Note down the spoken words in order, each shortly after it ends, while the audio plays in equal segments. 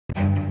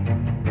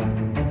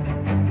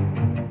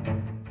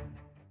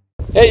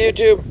Hey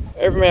YouTube,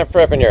 Everyman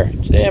prepping here.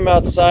 Today I'm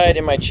outside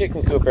in my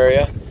chicken coop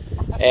area,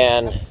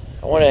 and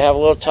I want to have a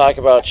little talk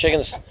about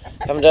chickens.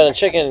 Haven't done a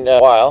chicken in a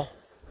while,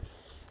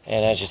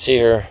 and as you see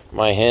here,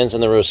 my hens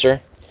and the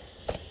rooster.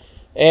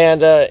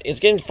 And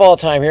it's getting fall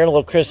time here, a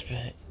little crisp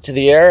to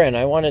the air, and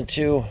I wanted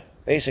to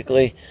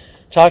basically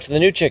talk to the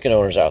new chicken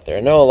owners out there.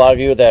 I know a lot of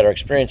you that are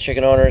experienced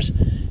chicken owners,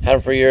 had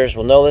them for years,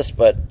 will know this,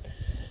 but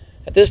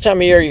at this time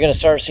of year, you're going to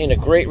start seeing a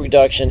great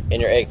reduction in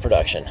your egg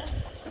production.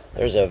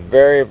 There's a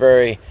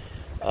very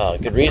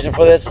good reason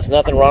for this. There's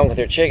nothing wrong with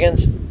your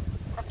chickens,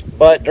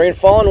 but during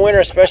fall and winter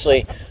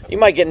especially, you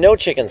might get no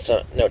chickens.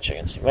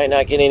 You might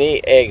not get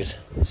any eggs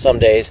some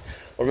days,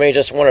 or maybe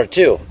just one or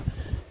two.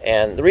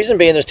 And the reason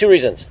being, there's two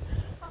reasons.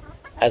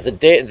 As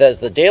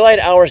the daylight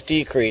hours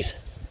decrease,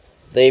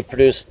 they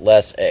produce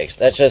less eggs.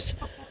 That's just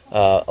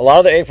a lot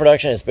of the egg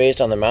production is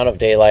based on the amount of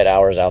daylight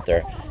hours out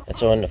there. And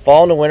so in the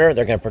fall and the winter,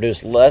 they're going to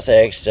produce less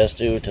eggs just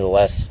due to the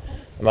less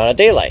amount of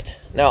daylight.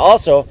 Now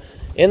also,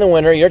 in the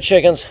winter, your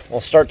chickens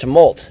will start to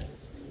molt.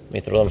 Let me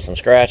throw them some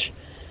scratch.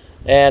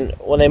 And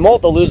when they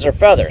molt, they'll lose their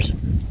feathers.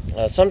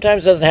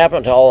 Sometimes it doesn't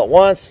happen all at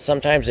once.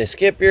 Sometimes they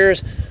skip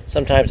years.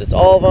 Sometimes it's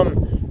all of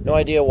them. No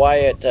idea why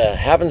it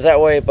happens that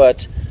way,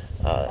 but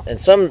and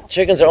some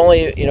chickens that are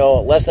only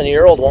less than a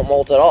year old won't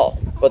molt at all.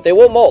 But they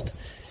will molt.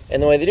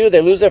 And the way they do,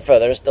 they lose their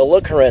feathers. They'll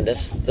look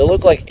horrendous. They'll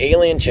look like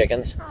alien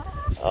chickens.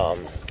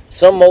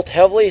 Some molt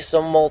heavily.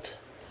 Some molt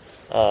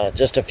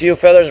just a few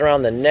feathers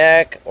around the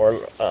neck or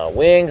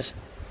wings.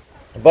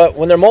 But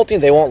when they're molting,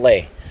 they won't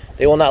lay.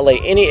 They will not lay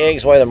any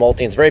eggs while they're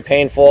molting. It's very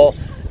painful.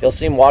 You'll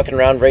see them walking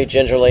around very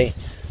gingerly.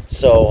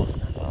 So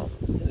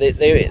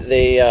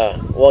they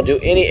won't do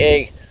any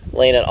egg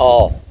laying at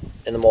all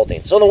in the molting.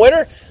 So in the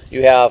winter,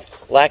 you have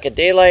lack of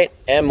daylight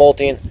and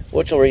molting,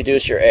 which will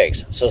reduce your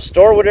eggs. So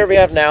store whatever you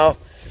have now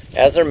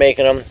as they're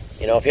making them.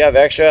 If you have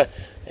extra,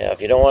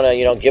 if you don't want to,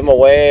 give them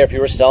away, or if you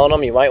were selling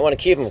them, you might want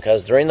to keep them,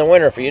 because during the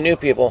winter, for you new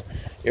people,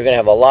 you're going to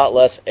have a lot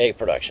less egg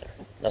production.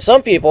 Now,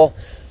 some people,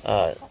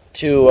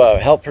 to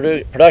help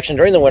production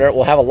during the winter,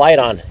 will have a light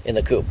on in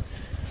the coop.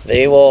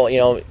 They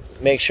will,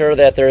 make sure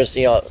that there's,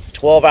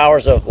 12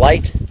 hours of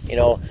light.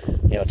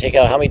 Take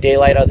out how many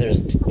daylight.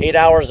 There's 8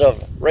 hours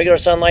of regular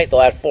sunlight.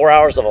 They'll add 4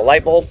 hours of a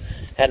light bulb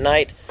at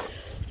night.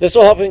 This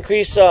will help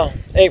increase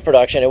egg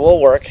production. It will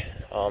work.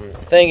 The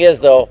thing is,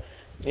 though,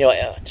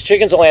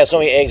 chickens only have so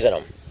many eggs in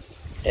them,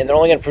 and they're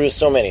only going to produce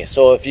so many.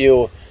 So if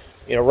you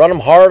run them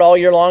hard all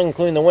year long,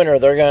 including the winter,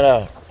 they're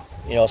going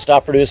to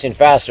stop producing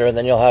faster, and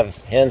then you'll have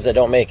hens that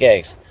don't make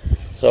eggs.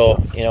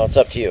 So it's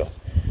up to you.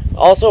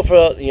 Also,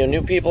 for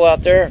new people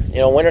out there,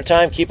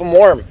 wintertime, keep them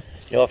warm.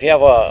 If you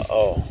have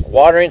a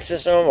watering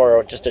system,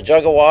 or just a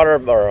jug of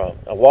water, or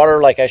a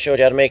water like I showed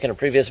you how to make in a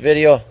previous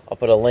video, I'll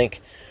put a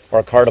link or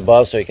a card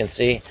above so you can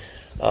see.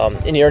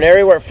 In your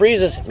area where it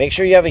freezes, make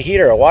sure you have a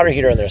heater, a water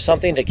heater in there,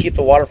 something to keep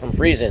the water from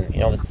freezing.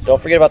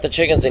 Don't forget about the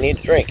chickens; they need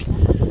to drink.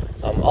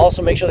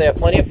 Also, make sure they have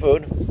plenty of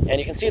food. And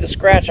you can see the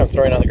scratch I'm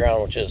throwing on the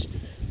ground, which is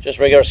just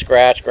regular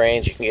scratch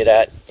grains you can get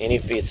at any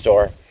feed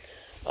store.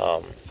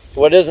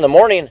 What it is in the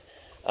morning,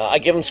 I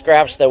give them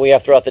scraps that we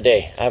have throughout the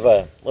day. I have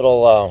a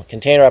little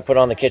container I put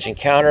on the kitchen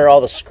counter,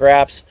 all the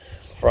scraps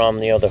from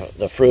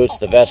the fruits,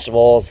 the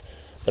vegetables,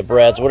 the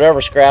breads,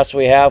 whatever scraps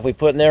we have, we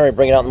put in there, we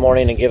bring it out in the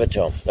morning and give it to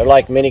them. They're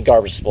like mini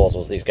garbage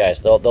disposals, these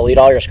guys. They'll eat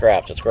all your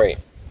scraps. It's great.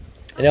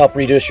 And help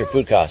reduce your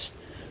food costs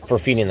for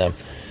feeding them.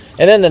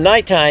 And then the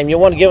nighttime, you'll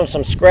want to give them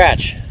some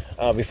scratch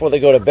before they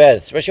go to bed,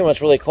 especially when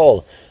it's really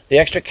cold. The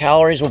extra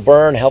calories will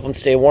burn, help them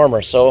stay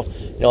warmer. So,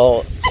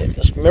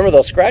 remember,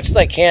 those scratch is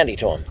like candy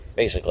to them,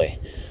 basically.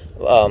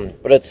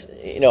 But it's,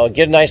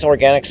 get a nice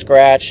organic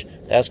scratch.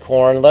 That's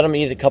corn. Let them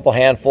eat a couple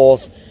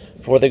handfuls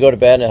before they go to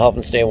bed, and help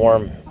them stay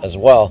warm as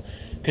well.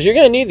 Because you're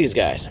going to need these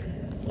guys.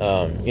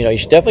 You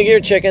should definitely get your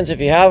chickens. If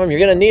you have them, you're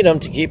going to need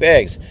them to keep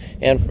eggs.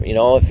 And,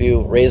 if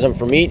you raise them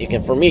for meat, you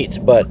can for meat.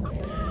 But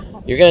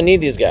you're going to need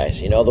these guys.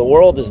 The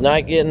world is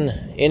not getting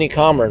any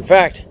calmer. In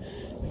fact,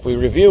 if we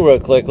review real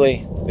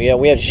quickly, we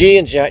have Xi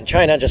in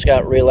China, just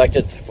got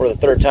reelected for the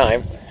third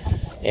time.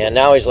 And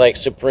now he's like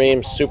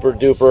supreme, super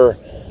duper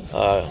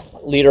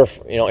leader,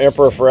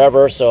 emperor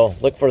forever. So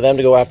look for them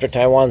to go after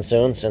Taiwan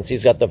soon, since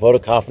he's got the vote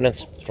of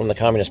confidence from the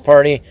Communist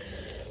Party.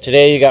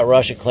 Today you got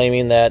Russia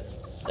claiming that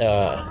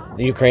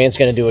the Ukraine's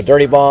going to do a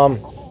dirty bomb,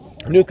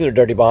 nuclear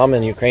dirty bomb,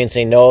 and Ukraine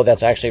saying no,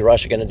 that's actually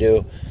Russia going to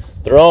do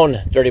their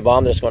own dirty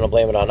bomb. They're just going to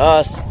blame it on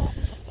us.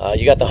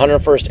 You got the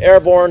 101st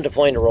Airborne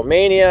deploying to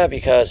Romania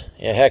because,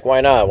 heck,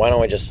 why not? Why don't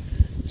we just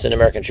send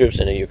American troops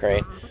into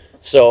Ukraine?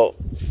 So,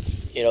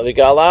 they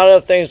got a lot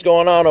of things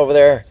going on over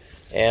there,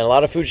 and a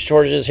lot of food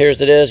shortages here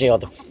as it is,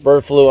 the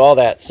bird flu, all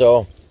that.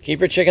 So keep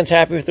your chickens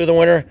happy through the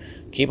winter.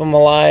 Keep them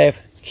alive.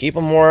 Keep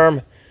them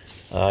warm.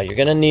 You're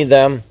going to need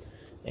them.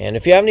 And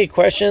if you have any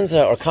questions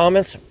or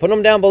comments, put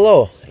them down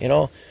below.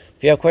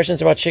 If you have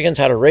questions about chickens,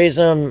 how to raise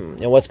them,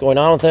 what's going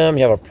on with them,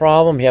 you have a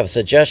problem, you have a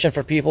suggestion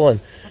for people in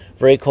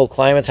very cold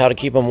climates, how to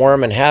keep them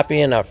warm and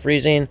happy and not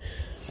freezing,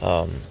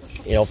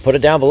 put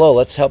it down below.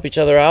 Let's help each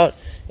other out.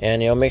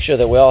 and make sure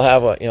that we all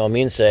have a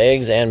means to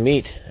eggs and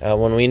meat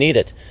when we need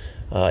it.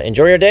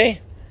 Enjoy your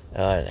day,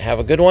 Have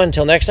a good one.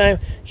 Until next time,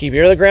 keep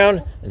your ear to the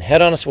ground and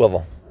head on a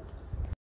swivel.